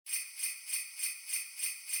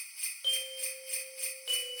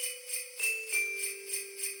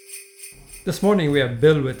This morning we have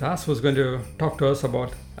Bill with us, who's going to talk to us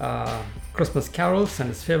about Christmas carols and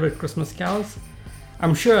his favorite Christmas carols.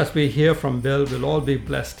 I'm sure as we hear from Bill, we'll all be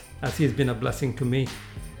blessed, as he's been a blessing to me.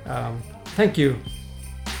 Thank you.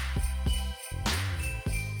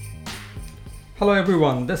 Hello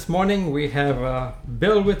everyone. This morning we have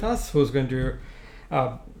Bill with us, who's going to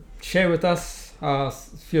share with us a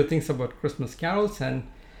few things about Christmas carols. And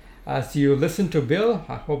as you listen to Bill,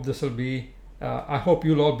 I hope this will be I hope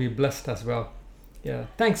you'll all be blessed as well. Yeah,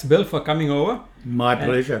 thanks, Bill, for coming over. My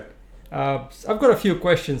pleasure. I've got a few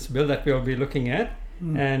questions, Bill, that we'll be looking at.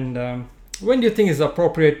 And when do you think is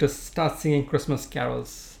appropriate to start singing Christmas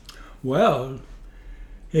carols? Well,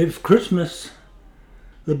 if Christmas,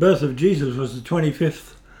 the birth of Jesus, was the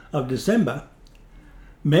 25th of December,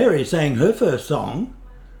 Mary sang her first song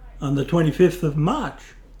on the 25th of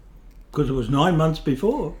March, because it was 9 months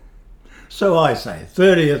before. So I say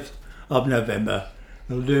 30th of November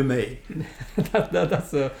will do me.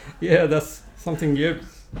 That's something you.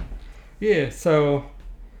 Yeah. So,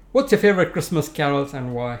 what's your favorite Christmas carols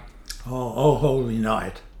and why? Oh, Holy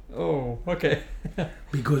Night. Oh, okay.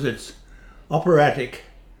 Because it's operatic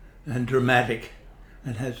and dramatic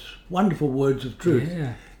and has wonderful words of truth.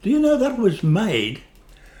 Yeah. Do you know that was made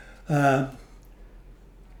in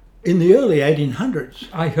the early 1800s?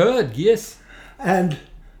 I heard, yes. And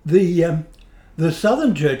the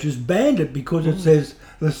southern churches banned it because it says,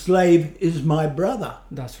 "The slave is my brother."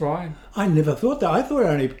 That's right. I never thought that. I thought it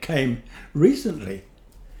only came recently.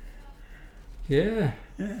 Yeah.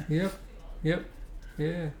 Yep.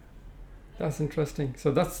 Yeah. That's interesting.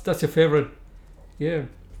 So that's your favorite. Yeah.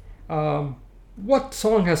 What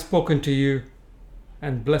song has spoken to you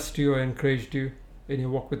and blessed you or encouraged you in your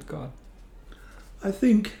walk with God? I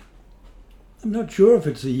think, I'm not sure if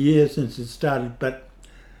it's a year since it started, but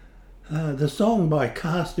the song by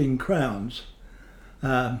Casting Crowns,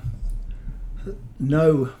 no,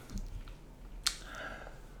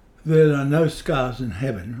 there are no scars in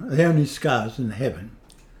heaven, the only scars in heaven,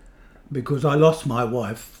 because I lost my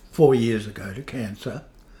wife 4 years ago to cancer,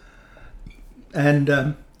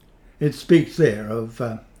 and it speaks there of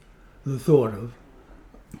the thought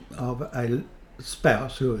of a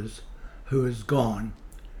spouse who is gone,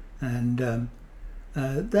 and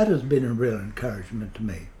that has been a real encouragement to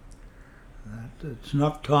me. That it's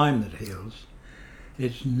not time that heals,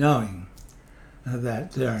 it's knowing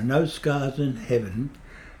that there are no scars in heaven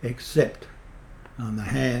except on the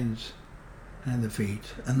hands and the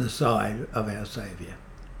feet and the side of our Saviour.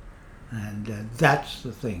 And that's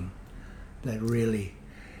the thing that really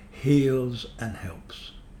heals and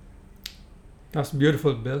helps. That's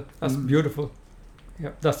beautiful, Bill. That's beautiful.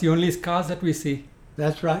 Yeah, that's the only scars that we see.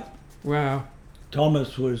 That's right. Wow.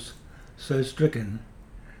 Thomas was so stricken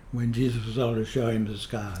when Jesus was able to show him the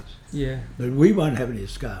scars. Yeah. But we won't have any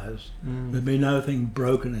scars. There'll be nothing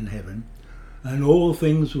broken in heaven, and all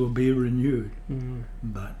things will be renewed.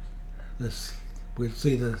 But we'll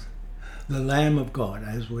see the Lamb of God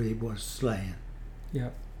as he was slain. Yeah,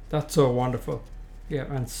 that's so wonderful.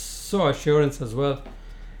 Yeah, and so assurance as well,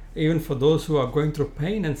 even for those who are going through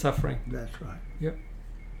pain and suffering. That's right. Yep.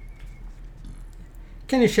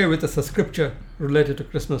 Can you share with us a scripture related to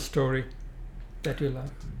Christmas story that you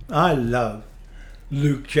love? I love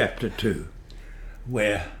Luke chapter 2,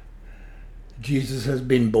 where Jesus has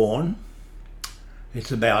been born.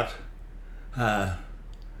 It's about 8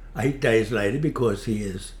 days later, because he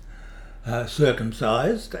is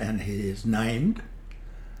circumcised and he is named.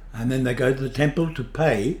 And then they go to the temple to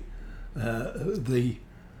pay the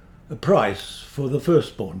price for the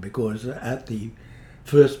firstborn, because at the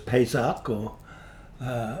first Pesach or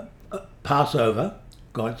Passover,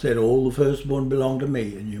 God said, all the firstborn belong to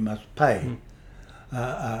me, and you must pay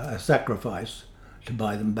a sacrifice to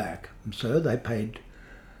buy them back. And so they paid,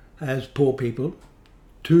 as poor people,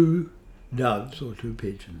 2 doves or 2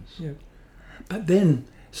 pigeons. Yeah. But then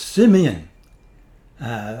Simeon,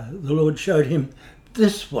 the Lord showed him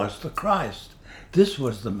this was the Christ, this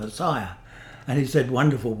was the Messiah. And he said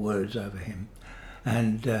wonderful words over him.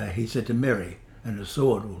 And he said to Mary, and a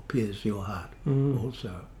sword will pierce your heart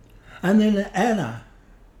also. And then Anna.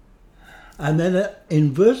 And then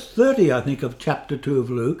in verse 30, I think, of chapter 2 of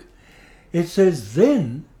Luke, it says,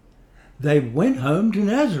 then they went home to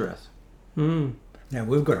Nazareth. Now,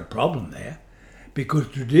 we've got a problem there, because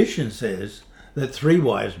tradition says that 3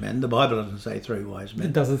 wise men, the Bible doesn't say 3 wise men.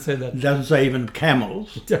 It doesn't say that. It doesn't say even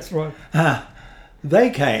camels. That's right. They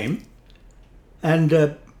came,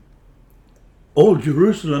 and all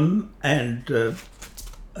Jerusalem and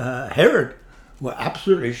Herod were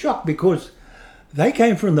absolutely shocked, because they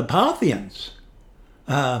came from the Parthians,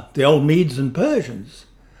 the old Medes and Persians.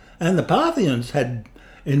 And the Parthians had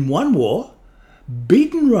in one war,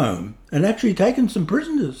 beaten Rome and actually taken some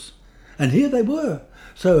prisoners. And here they were.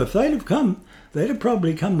 So if they'd have come, they'd have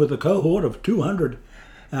probably come with a cohort of 200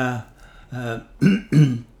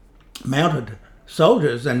 mounted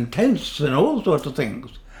soldiers and tents and all sorts of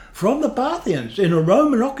things from the Parthians in a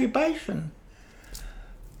Roman occupation.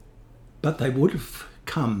 But they would have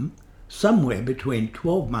come somewhere between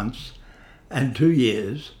 12 months and 2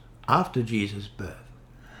 years after Jesus' birth.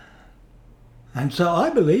 And so I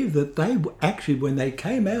believe that they actually, when they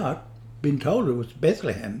came out, been told it was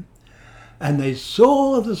Bethlehem, and they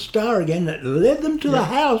saw the star again that led them to the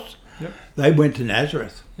house, they went to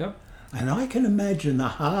Nazareth. And I can imagine the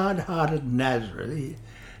hard-hearted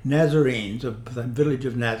Nazarenes of the village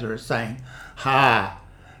of Nazareth saying,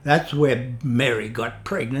 that's where Mary got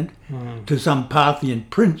pregnant to some Parthian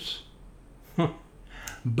prince.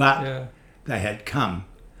 But they had come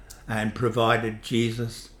and provided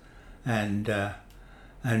Jesus and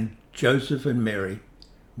Joseph and Mary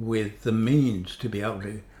with the means to be able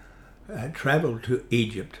to travel to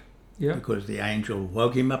Egypt, because the angel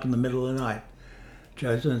woke him up in the middle of the night.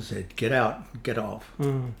 Joseph said, get out, get off,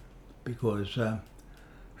 because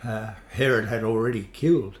Herod had already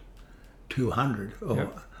killed 200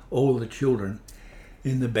 of all the children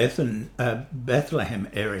in the Bethlehem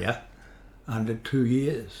area under 2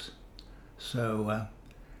 years. So,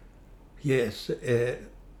 yes,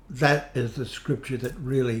 that is the scripture that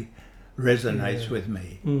really resonates with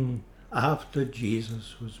me. After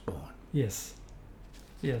Jesus was born. Yes,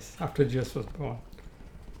 after Jesus was born.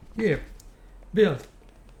 Yeah, Bill,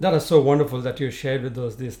 that is so wonderful that you shared with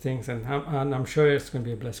us these things, and I'm sure it's going to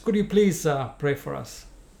be blessed. Could you please pray for us?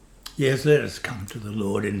 Yes, let us come to the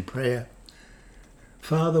Lord in prayer.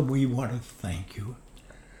 Father, we want to thank you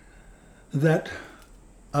that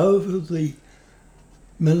over the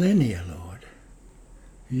millennia, Lord,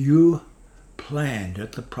 you planned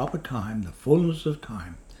at the proper time, the fullness of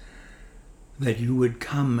time, that you would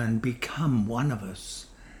come and become one of us.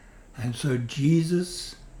 And so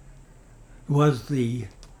Jesus was the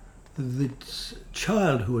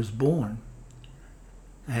child who was born,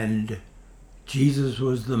 and Jesus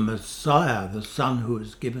was the Messiah, the Son who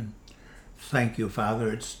was given. Thank you,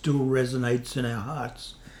 Father. It still resonates in our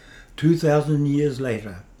hearts 2,000 years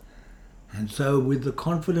later. And so with the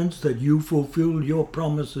confidence that you fulfilled your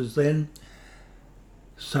promises then,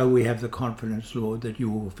 so we have the confidence, Lord, that you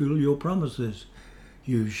will fulfill your promises.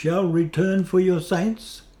 You shall return for your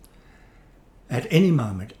saints at any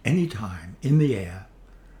moment, any time, in the air,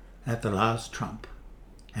 at the last trump.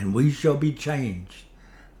 And we shall be changed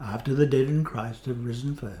after the dead in Christ have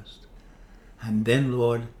risen first. And then,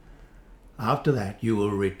 Lord, after that, you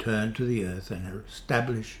will return to the earth and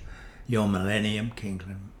establish your millennium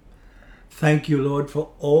kingdom. Thank you, Lord,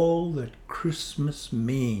 for all that Christmas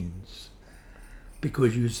means,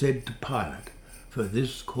 because you said to Pilate, for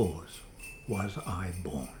this cause was I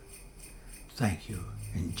born. Thank you.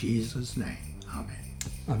 In Jesus' name, amen.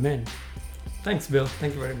 Amen. Thanks, Bill.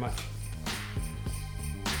 Thank you very much.